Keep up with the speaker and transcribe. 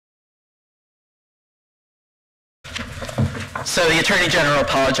So the Attorney General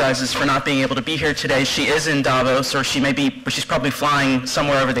apologizes for not being able to be here today. She is in Davos, or she's probably flying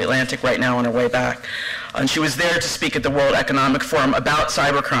somewhere over the Atlantic right now on her way back. And she was there to speak at the World Economic Forum about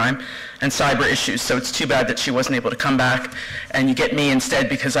cybercrime and cyber issues. So it's too bad that she wasn't able to come back, and you get me instead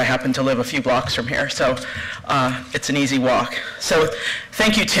because I happen to live a few blocks from here. So it's an easy walk. So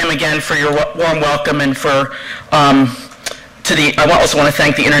thank you, Tim, again for your warm welcome, and for I also want to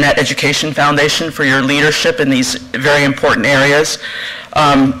thank the Internet Education Foundation for your leadership in these very important areas.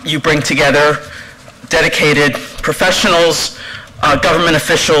 You bring together dedicated professionals, government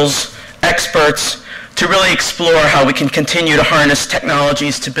officials, experts, to really explore how we can continue to harness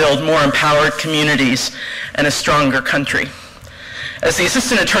technologies to build more empowered communities and a stronger country. As the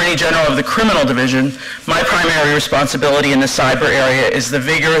Assistant Attorney General of the Criminal Division, my primary responsibility in the cyber area is the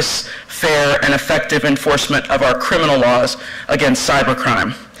vigorous, fair, and effective enforcement of our criminal laws against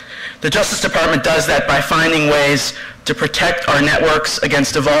cybercrime. The Justice Department does that by finding ways to protect our networks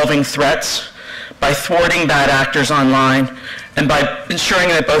against evolving threats, by thwarting bad actors online, and by ensuring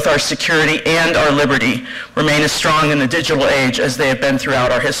that both our security and our liberty remain as strong in the digital age as they have been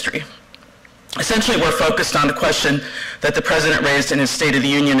throughout our history. Essentially, we're focused on the question that the President raised in his State of the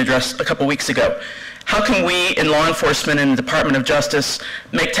Union address a couple weeks ago. How can we in law enforcement and the Department of Justice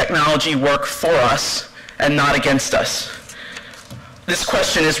make technology work for us and not against us? This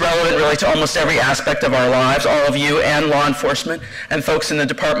question is relevant really to almost every aspect of our lives, all of you and law enforcement and folks in the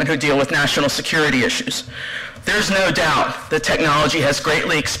department who deal with national security issues. There's no doubt that technology has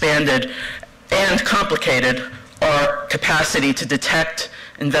greatly expanded and complicated our capacity to detect,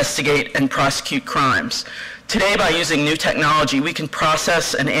 investigate, and prosecute crimes. Today, by using new technology, we can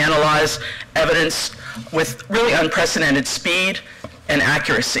process and analyze evidence with really unprecedented speed and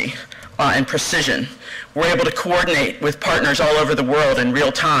accuracy and precision. We're able to coordinate with partners all over the world in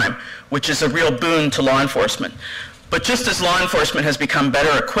real time, which is a real boon to law enforcement. But just as law enforcement has become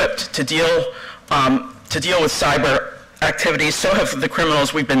better equipped to deal with cyber activities, so have the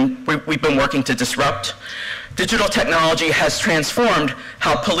criminals we've been working to disrupt. Digital technology has transformed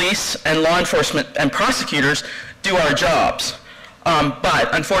how police and law enforcement and prosecutors do our jobs.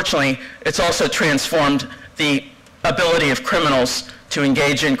 But unfortunately, it's also transformed the ability of criminals to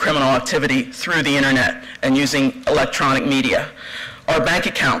engage in criminal activity through the internet and using electronic media. Our bank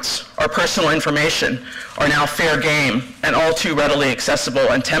accounts, our personal information are now fair game and all too readily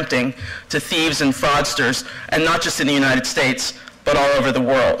accessible and tempting to thieves and fraudsters, and not just in the United States, but all over the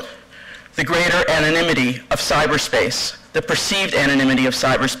world. The greater anonymity of cyberspace, the perceived anonymity of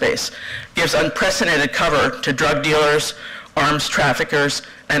cyberspace, gives unprecedented cover to drug dealers, arms traffickers,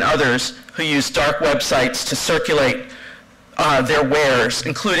 and others who use dark websites to circulate their wares,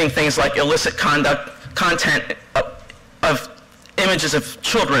 including things like illicit content of images of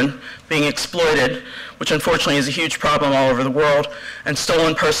children being exploited, which unfortunately is a huge problem all over the world, and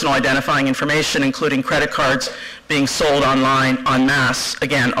stolen personal identifying information, including credit cards, being sold online en masse,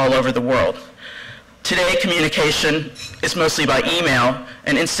 again, all over the world. Today, communication is mostly by email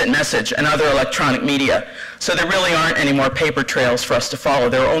and instant message and other electronic media, so there really aren't any more paper trails for us to follow.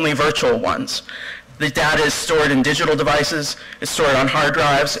 There are only virtual ones. The data is stored in digital devices, it's stored on hard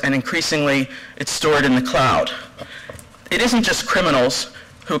drives, and increasingly, it's stored in the cloud. It isn't just criminals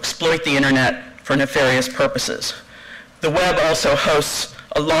who exploit the internet for nefarious purposes. The web also hosts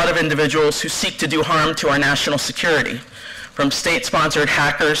a lot of individuals who seek to do harm to our national security, from state-sponsored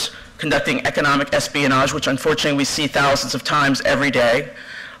hackers conducting economic espionage, which unfortunately we see thousands of times every day.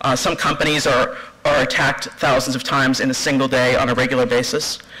 Some companies are attacked thousands of times in a single day on a regular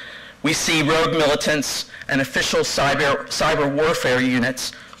basis. We see rogue militants and official cyber warfare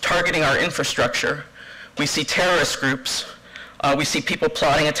units targeting our infrastructure. We see terrorist groups. We see people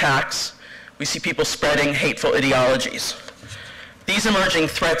plotting attacks. We see people spreading hateful ideologies. These emerging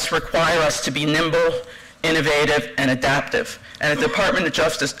threats require us to be nimble, innovative, and adaptive. And at the Department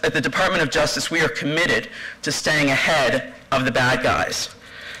of Justice, we are committed to staying ahead of the bad guys.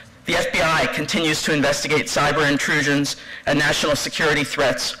 The FBI continues to investigate cyber intrusions and national security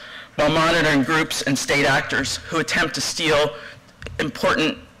threats while monitoring groups and state actors who attempt to steal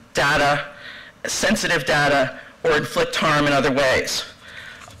important data, sensitive data, or inflict harm in other ways.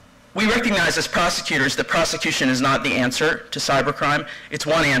 We recognize as prosecutors that prosecution is not the answer to cybercrime. It's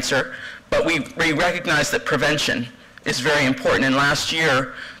one answer, but we recognize that prevention is very important. And last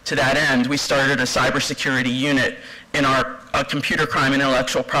year, to that end, we started a cybersecurity unit in our computer crime and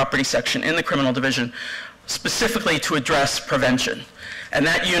intellectual property section in the criminal division, specifically to address prevention. And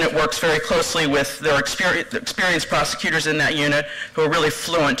that unit works very closely with their experienced prosecutors in that unit who are really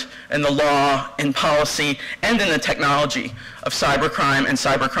fluent in the law, in policy, and in the technology of cybercrime and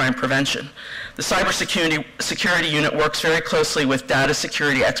cybercrime prevention. The cybersecurity unit works very closely with data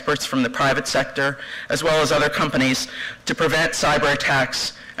security experts from the private sector, as well as other companies, to prevent cyber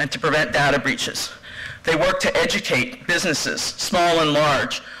attacks and to prevent data breaches. They work to educate businesses, small and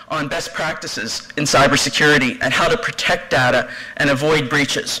large, on best practices in cybersecurity and how to protect data and avoid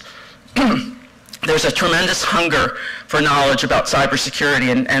breaches. There's a tremendous hunger for knowledge about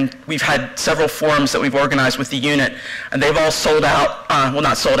cybersecurity, and we've had several forums that we've organized with the unit, and they've all sold out, well,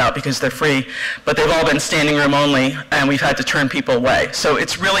 not sold out because they're free, but they've all been standing room only, and we've had to turn people away. So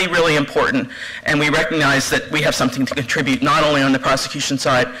it's really, really important, and we recognize that we have something to contribute not only on the prosecution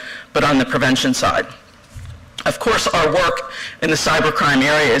side, but on the prevention side. Of course, our work in the cybercrime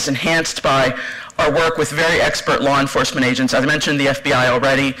area is enhanced by our work with very expert law enforcement agents. I mentioned the FBI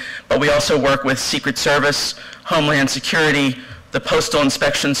already, but we also work with Secret Service, Homeland Security, the Postal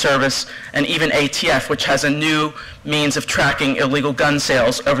Inspection Service, and even ATF, which has a new means of tracking illegal gun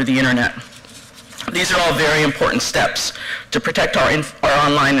sales over the internet. These are all very important steps to protect our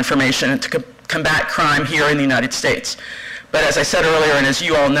online information and to combat crime here in the United States. But as I said earlier, and as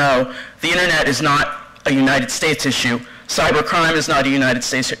you all know, the internet is not a United States issue. Cybercrime is not a United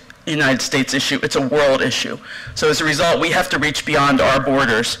States issue, it's a world issue. So as a result, we have to reach beyond our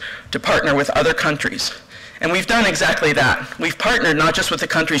borders to partner with other countries. And we've done exactly that. We've partnered not just with the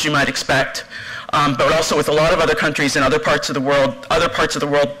countries you might expect, but also with a lot of other countries in other parts of the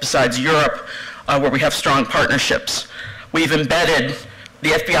world besides Europe, where we have strong partnerships. We've embedded, the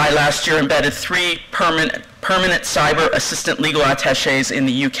FBI last year embedded 3 permanent cyber assistant legal attaches in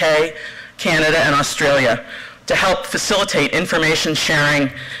the UK, Canada, and Australia to help facilitate information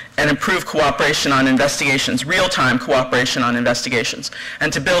sharing and improve cooperation on investigations, real-time cooperation on investigations,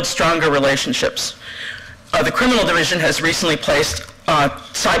 and to build stronger relationships. The criminal division has recently placed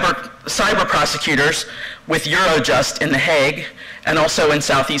cyber prosecutors with Eurojust in The Hague and also in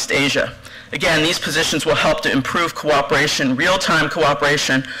Southeast Asia. Again, these positions will help to improve cooperation, real-time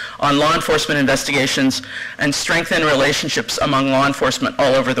cooperation on law enforcement investigations and strengthen relationships among law enforcement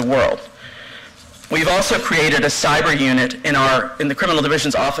all over the world. We've also created a cyber unit in the Criminal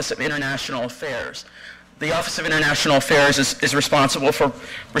Division's Office of International Affairs. The Office of International Affairs is responsible for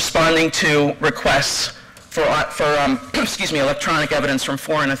responding to requests for electronic evidence from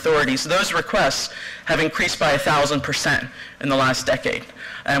foreign authorities. Those requests have increased by 1,000% in the last decade.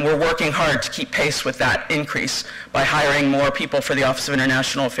 And we're working hard to keep pace with that increase by hiring more people for the Office of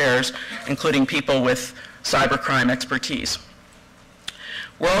International Affairs, including people with cybercrime expertise.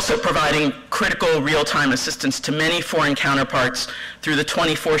 We're also providing critical real-time assistance to many foreign counterparts through the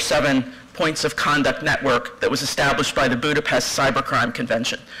 24/7 Points of Conduct Network that was established by the Budapest Cybercrime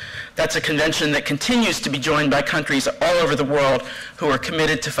Convention. That's a convention that continues to be joined by countries all over the world who are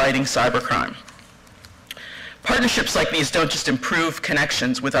committed to fighting cybercrime. Partnerships like these don't just improve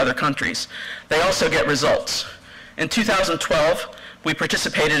connections with other countries, they also get results. In 2012, we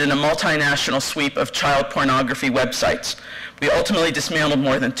participated in a multinational sweep of child pornography websites. We ultimately dismantled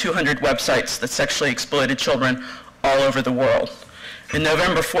more than 200 websites that sexually exploited children all over the world. In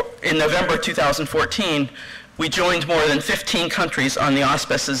November 2014, we joined more than 15 countries on the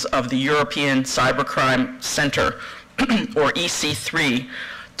auspices of the European Cybercrime Center, or EC3,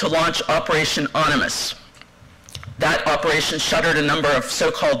 to launch Operation Onimus. That operation shuttered a number of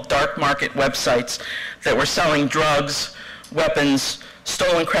so-called dark market websites that were selling drugs, weapons,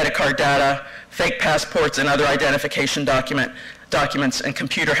 stolen credit card data, fake passports, and other identification documents and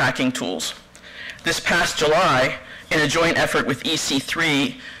computer hacking tools. This past July, in a joint effort with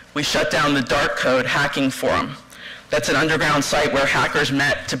EC3, we shut down the Dark Code Hacking Forum. That's an underground site where hackers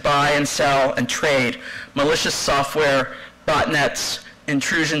met to buy and sell and trade malicious software, botnets,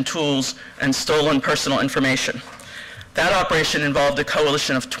 intrusion tools, and stolen personal information. That operation involved a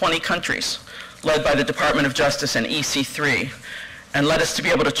coalition of 20 countries, led by the Department of Justice and EC3, and led us to be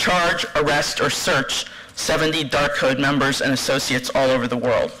able to charge, arrest, or search 70 dark code members and associates all over the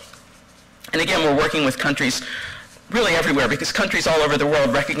world. And again, we're working with countries really everywhere because countries all over the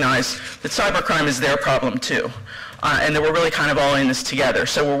world recognize that cybercrime is their problem too, and that we're really kind of all in this together.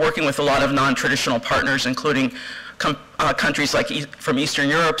 So we're working with a lot of non-traditional partners, including countries like from Eastern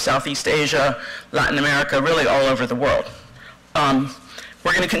Europe, Southeast Asia, Latin America, really all over the world.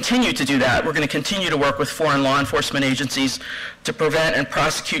 We're going to continue to do that. We're going to continue to work with foreign law enforcement agencies to prevent and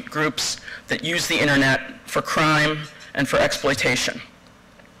prosecute groups that use the internet for crime and for exploitation.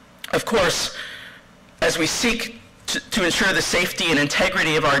 Of course, as we seek to ensure the safety and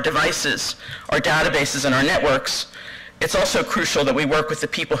integrity of our devices, our databases, and our networks, it's also crucial that we work with the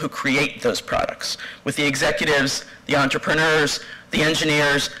people who create those products, with the executives, the entrepreneurs, the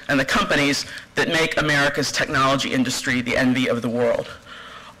engineers, and the companies that make America's technology industry the envy of the world.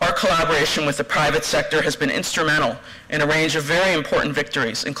 Our collaboration with the private sector has been instrumental in a range of very important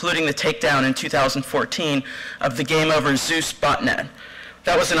victories, including the takedown in 2014 of the Game Over Zeus botnet.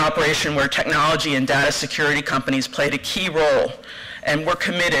 That was an operation where technology and data security companies played a key role, and we're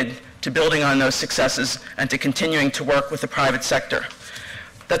committed to building on those successes and to continuing to work with the private sector.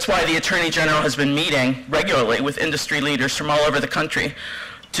 That's why the Attorney General has been meeting regularly with industry leaders from all over the country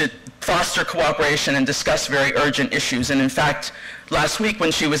to foster cooperation and discuss very urgent issues. And in fact, last week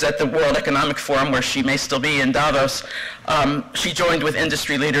when she was at the World Economic Forum, where she may still be in Davos, she joined with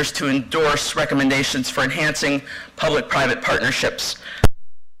industry leaders to endorse recommendations for enhancing public-private partnerships.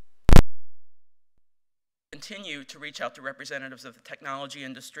 Continue to reach out to representatives of the technology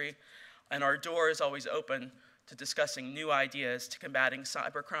industry, and our door is always open to discussing new ideas, to combating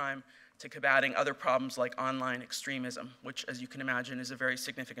cybercrime, to combating other problems like online extremism, which, as you can imagine, is a very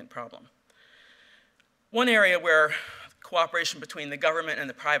significant problem. One area where cooperation between the government and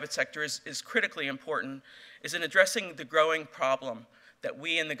the private sector is critically important is in addressing the growing problem that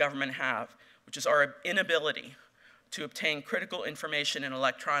we in the government have, which is our inability to obtain critical information in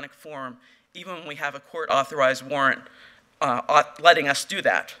electronic form, even when we have a court-authorized warrant letting us do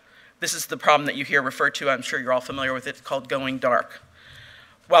that. This is the problem that you hear referred to, I'm sure you're all familiar with it, called going dark.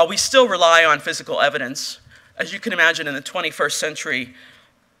 While we still rely on physical evidence, as you can imagine in the 21st century,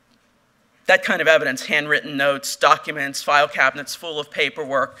 that kind of evidence, handwritten notes, documents, file cabinets full of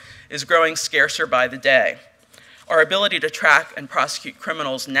paperwork, is growing scarcer by the day. Our ability to track and prosecute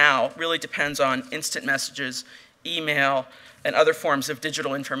criminals now really depends on instant messages, email, and other forms of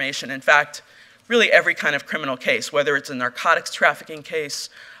digital information. In fact, really every kind of criminal case, whether it's a narcotics trafficking case,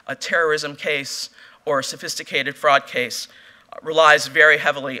 a terrorism case, or a sophisticated fraud case, relies very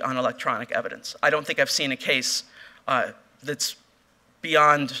heavily on electronic evidence. I don't think I've seen a case that's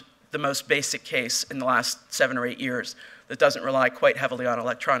beyond the most basic case in the last 7 or 8 years that doesn't rely quite heavily on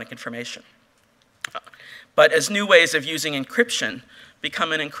electronic information. But as new ways of using encryption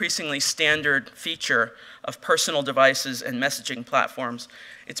become an increasingly standard feature of personal devices and messaging platforms,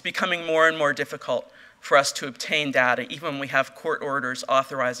 it's becoming more and more difficult for us to obtain data, even when we have court orders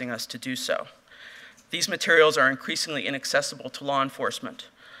authorizing us to do so. These materials are increasingly inaccessible to law enforcement.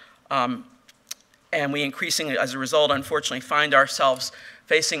 And we increasingly, as a result, unfortunately, find ourselves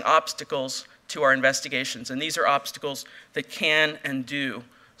facing obstacles to our investigations. And these are obstacles that can and do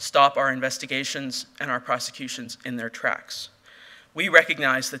stop our investigations and our prosecutions in their tracks. We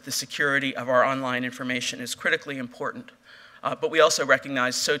recognize that the security of our online information is critically important, but we also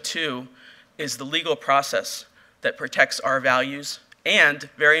recognize so too is the legal process that protects our values and,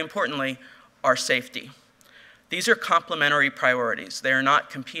 very importantly, our safety. These are complementary priorities. They are not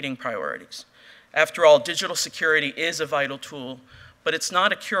competing priorities. After all, digital security is a vital tool, but it's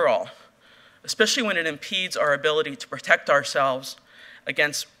not a cure-all, especially when it impedes our ability to protect ourselves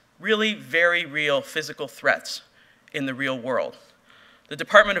against really very real physical threats in the real world. The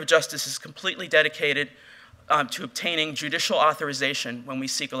Department of Justice is completely dedicated to obtaining judicial authorization when we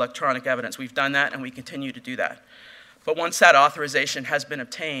seek electronic evidence. We've done that and we continue to do that. But once that authorization has been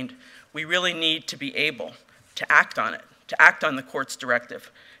obtained, we really need to be able to act on it, to act on the court's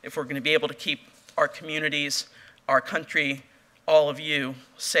directive, if we're going to be able to keep our communities, our country, all of you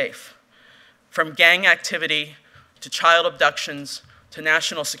safe. From gang activity to child abductions to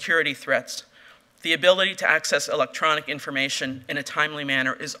national security threats, the ability to access electronic information in a timely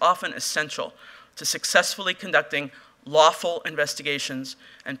manner is often essential to successfully conducting lawful investigations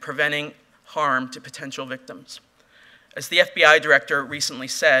and preventing harm to potential victims. As the FBI director recently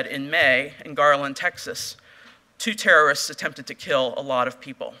said, in May, in Garland, Texas, 2 terrorists attempted to kill a lot of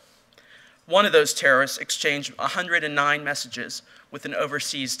people. One of those terrorists exchanged 109 messages with an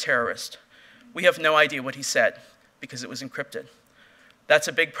overseas terrorist. We have no idea what he said because it was encrypted. That's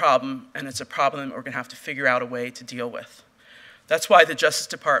a big problem, and it's a problem we're going to have to figure out a way to deal with. That's why the Justice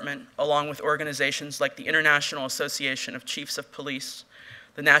Department, along with organizations like the International Association of Chiefs of Police,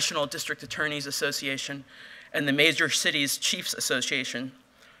 the National District Attorneys Association, and the Major Cities Chiefs Association,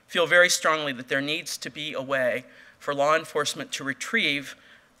 feel very strongly that there needs to be a way for law enforcement to retrieve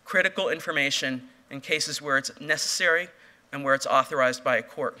critical information in cases where it's necessary and where it's authorized by a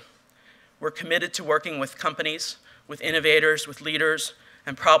court. We're committed to working with companies, with innovators, with leaders,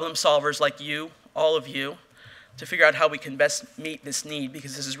 and problem solvers like you, all of you, to figure out how we can best meet this need,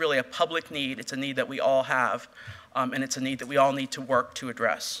 because this is really a public need. It's a need that we all have, and it's a need that we all need to work to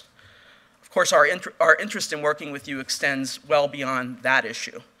address. Of Of course, our interest in working with you extends well beyond that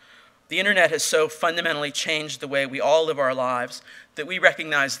issue. The internet has so fundamentally changed the way we all live our lives that we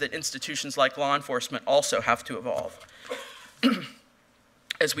recognize that institutions like law enforcement also have to evolve.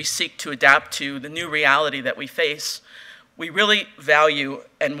 As we seek to adapt to the new reality that we face, we really value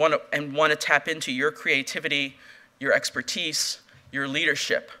and want to tap into your creativity, your expertise, your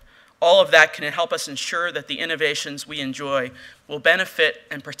leadership. All of that can help us ensure that the innovations we enjoy will benefit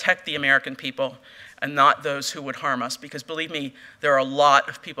and protect the American people and not those who would harm us. Because believe me, there are a lot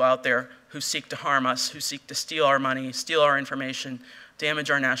of people out there who seek to harm us, who seek to steal our money, steal our information,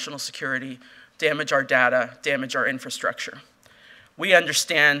 damage our national security, damage our data, damage our infrastructure. We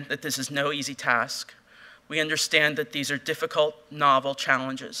understand that this is no easy task. We understand that these are difficult, novel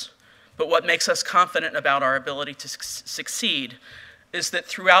challenges. But what makes us confident about our ability to succeed is that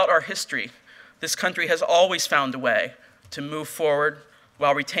throughout our history, this country has always found a way to move forward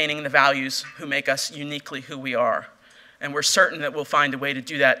while retaining the values who make us uniquely who we are. And we're certain that we'll find a way to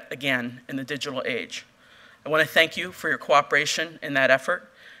do that again in the digital age. I want to thank you for your cooperation in that effort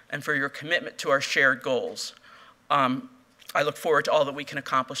and for your commitment to our shared goals. I look forward to all that we can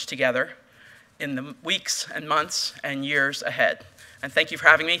accomplish together in the weeks and months and years ahead. And thank you for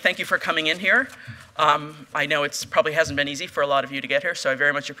having me. Thank you for coming in here. I know it probably hasn't been easy for a lot of you to get here, so I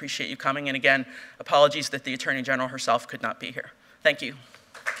very much appreciate you coming. And again, apologies that the Attorney General herself could not be here. Thank you.